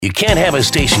You can't have a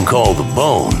station called The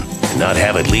Bone and not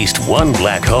have at least one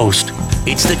black host.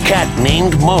 It's the Cat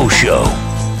Named Mo Show.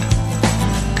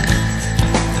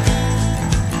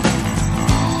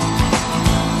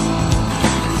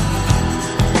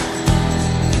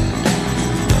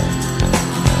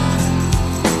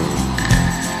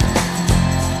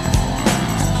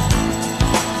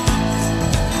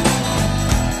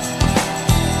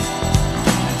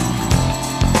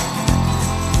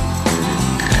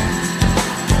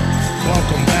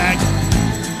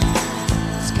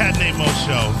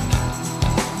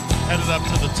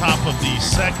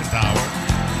 Second hour.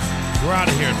 We're out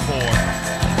of here at 4.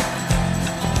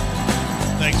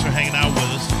 Thanks for hanging out with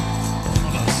us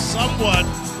on a somewhat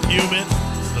humid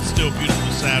but still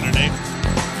beautiful Saturday.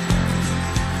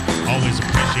 Always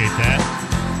appreciate that.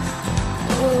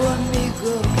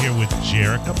 I'm here with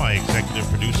Jerica, my executive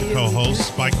producer, co-host.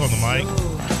 Spike on the mic.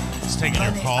 It's taking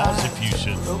your calls if you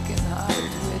should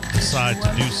decide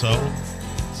to do so.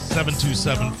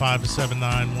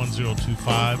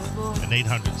 727-579-1025 and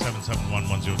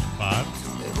 800-771-1025.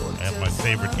 I have my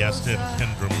favorite guest in,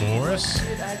 Kendra Morris,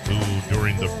 who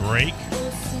during the break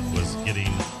was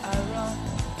getting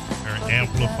her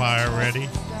amplifier ready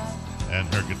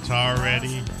and her guitar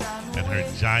ready and her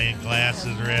giant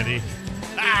glasses ready.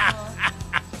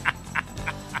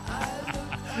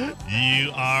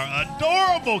 You are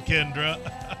adorable, Kendra.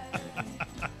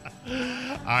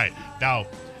 All right, now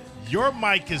your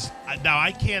mic is, now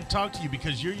I can't talk to you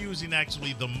because you're using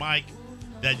actually the mic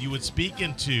that you would speak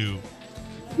into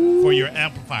for your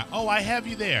amplifier. Oh, I have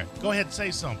you there. Go ahead,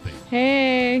 say something.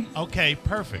 Hey. Okay,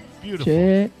 perfect. Beautiful.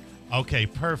 Shit. Okay,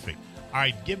 perfect. All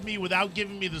right, without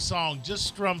giving me the song, just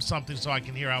strum something so I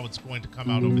can hear how it's going to come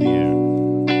out over the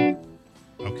air.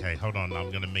 Okay, hold on.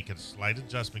 I'm going to make a slight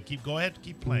adjustment. Go ahead,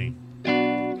 keep playing.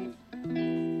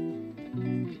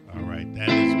 All right, that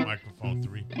is microphone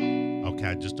 3. Okay,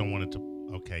 I just don't want it to.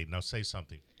 Okay, now say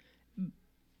something.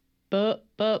 But.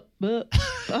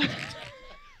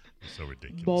 So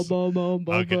ridiculous.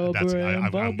 Okay,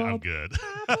 I'm good.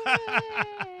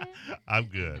 I'm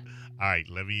good. All right,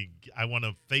 I want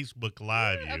to Facebook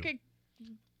Live you. Okay,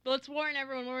 let's warn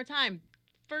everyone one more time.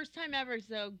 First time ever,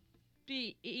 so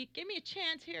give me a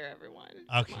chance here, everyone.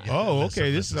 Okay. Oh,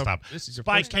 okay. This is your Spike,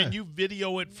 first time. can you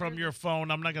video it from your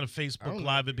phone? I'm not going to Facebook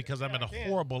Live it because I'm at a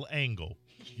horrible angle.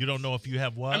 You don't know if you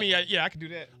have what? I mean, yeah, I can do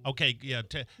that. Okay, yeah.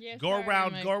 Go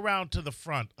around to the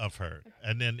front of her,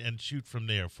 and shoot from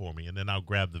there for me, and then I'll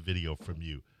grab the video from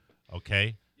you.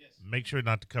 Okay. Yes. Make sure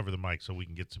not to cover the mic so we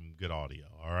can get some good audio.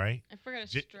 All right. I forgot a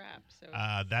strap. So.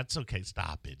 That's okay.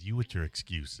 Stop it. You with your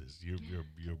excuses. You're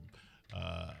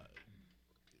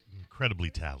incredibly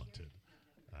talented.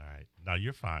 All right. No,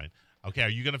 you're fine. Okay. Are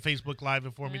you gonna Facebook Live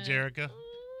it for me, Jerica? No.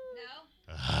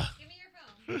 Give me your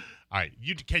phone. All right,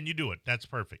 can you do it? That's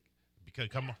perfect. Because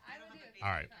come on. I will do it. All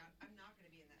right. I'm not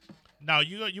going to be in that shot. No,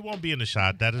 you won't be in the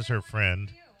shot. That is her friend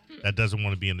that doesn't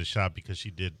want to be in the shot because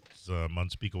she did some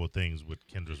unspeakable things with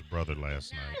Kendra's brother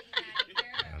last night,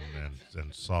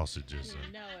 and sausages.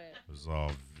 And it was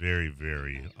all very,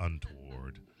 very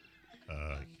untoward.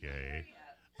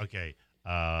 Okay.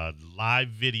 Live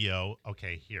video.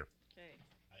 Okay, here. Okay.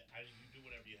 You do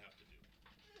whatever you have to do.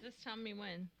 Just tell me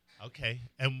when. Okay,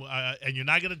 and you're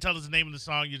not gonna tell us the name of the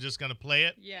song. You're just gonna play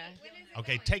it. Yeah.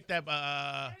 Okay, take that.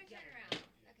 All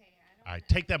right,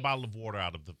 take that bottle of water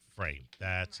out of the frame.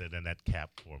 That's it, and that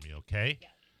cap for me. Okay. Yeah.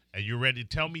 And you're ready.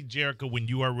 Tell me, Jerica, when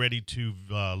you are ready to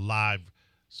live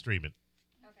stream it.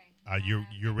 Okay.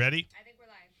 You're ready? I think we're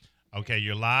live. Okay,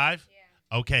 you're live.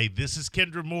 Yeah. Okay, this is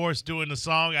Kendra Morris doing the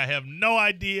song. I have no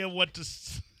idea what to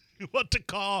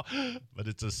call, but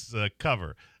it's a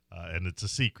cover. And it's a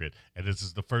secret. And this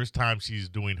is the first time she's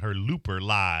doing her looper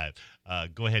live.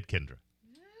 Go ahead, Kendra.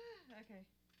 Okay.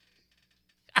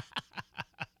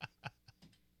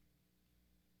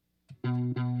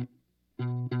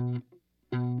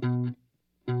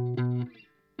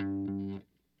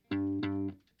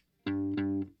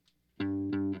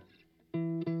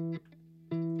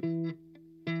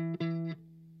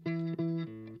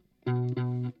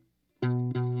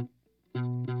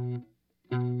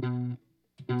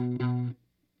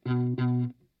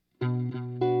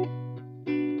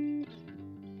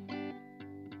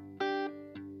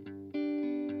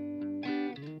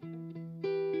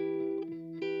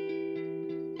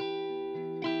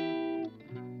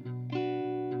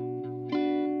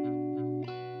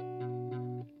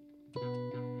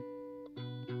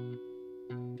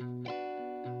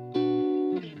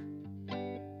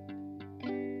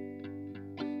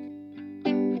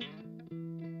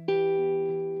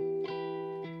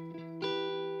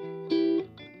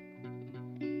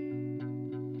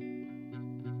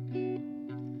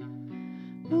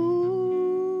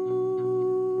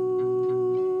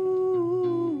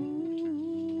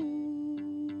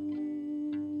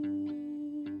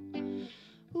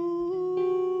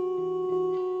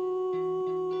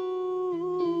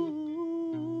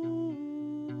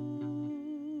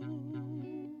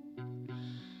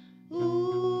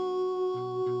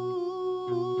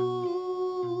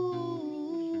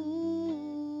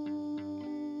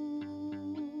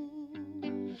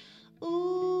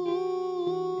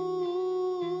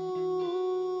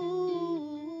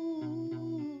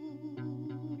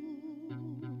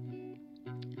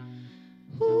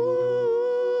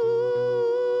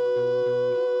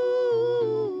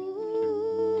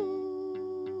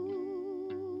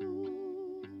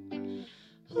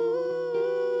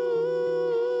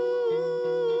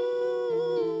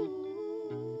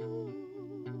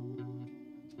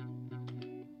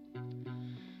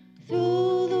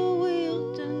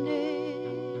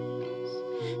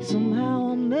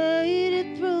 Somehow I made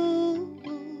it through.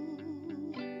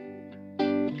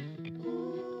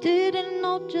 Didn't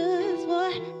know just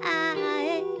what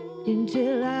I ate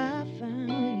until I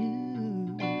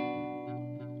found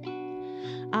you.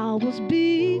 I was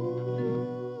beat,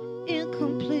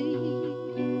 incomplete.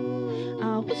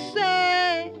 I was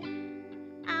sad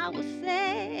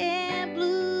and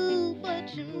blue,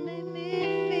 but you made me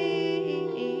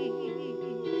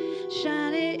feel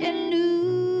shiny and new,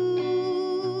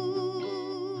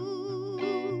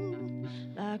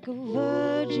 like a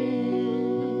virgin.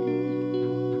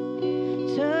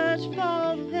 Touch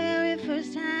for the very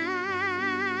first time,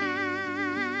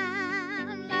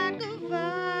 like a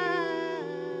virgin.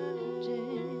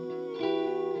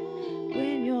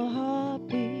 When your heart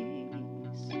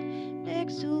beats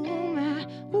next to my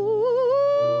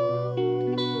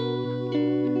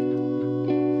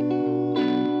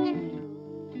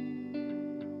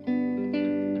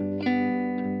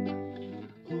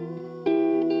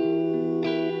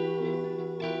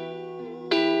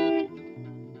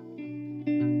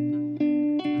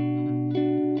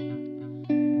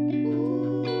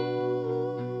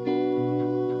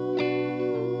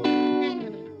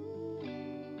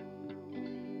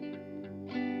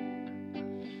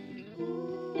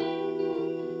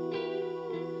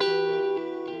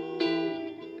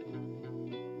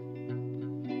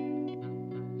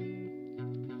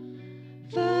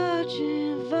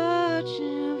Virgin,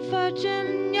 virgin,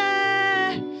 virgin,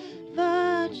 yeah.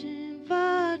 Virgin,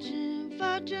 virgin,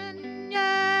 virgin,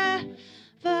 yeah.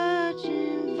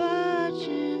 Virgin,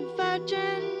 virgin,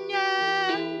 virgin,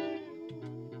 yeah.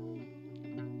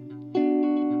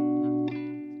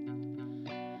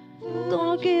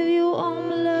 Gonna give you all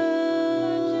my love.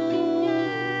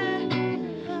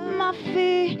 My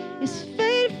fate is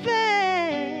fate,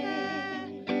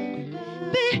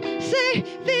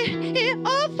 saving it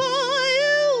all for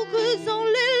you, 'cause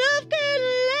only love can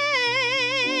last.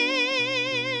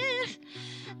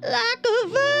 Like a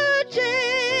virgin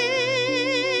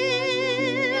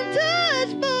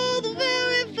touch for the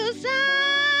very first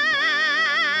time,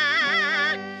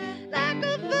 like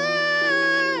a virgin.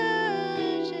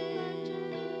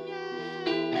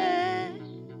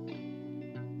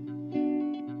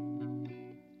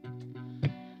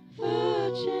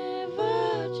 Virgin,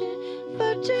 virgin,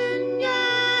 virgin,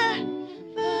 yeah.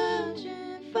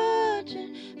 Virgin, virgin,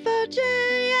 virgin,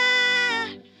 yeah.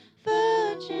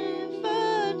 Virgin,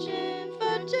 virgin,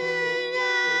 virgin,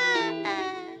 yeah.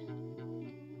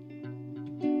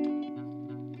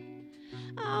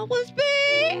 I was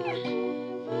being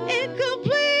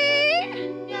incomplete.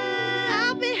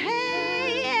 I'll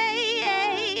behave,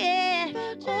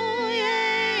 oh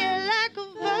yeah, like a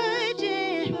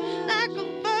virgin, like a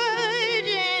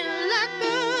virgin, like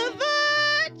a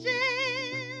virgin.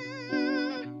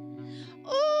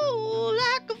 Ooh,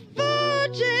 like a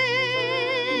virgin.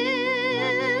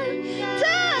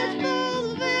 Touch for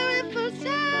the very first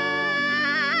time,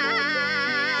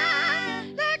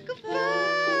 like a virgin.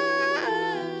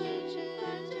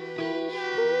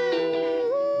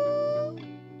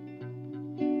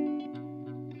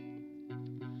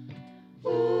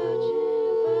 Ooh. Virgin,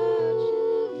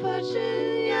 virgin,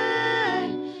 yeah.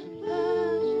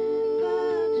 Virgin,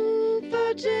 virgin,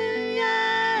 virgin,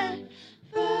 yeah.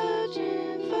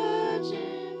 Virgin,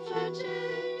 virgin,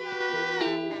 virgin, yeah.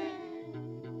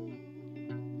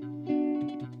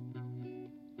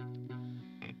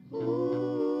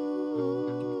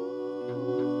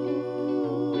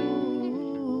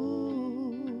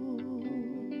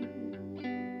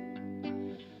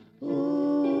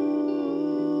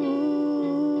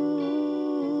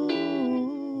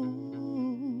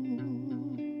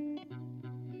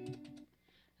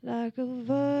 Like a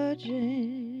virgin,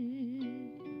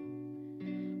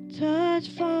 touch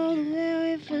for the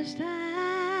very first time,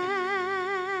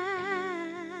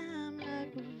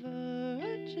 like a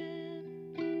virgin.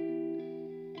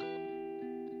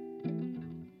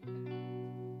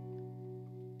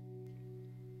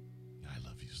 I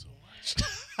love you so much.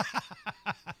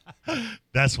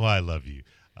 That's why I love you.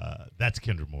 That's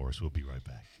Kendra Morris. We'll be right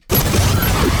back.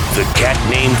 The Cat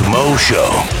Named Mo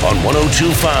Show on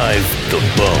 102.5 The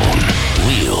Bone.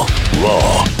 Real,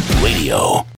 raw radio.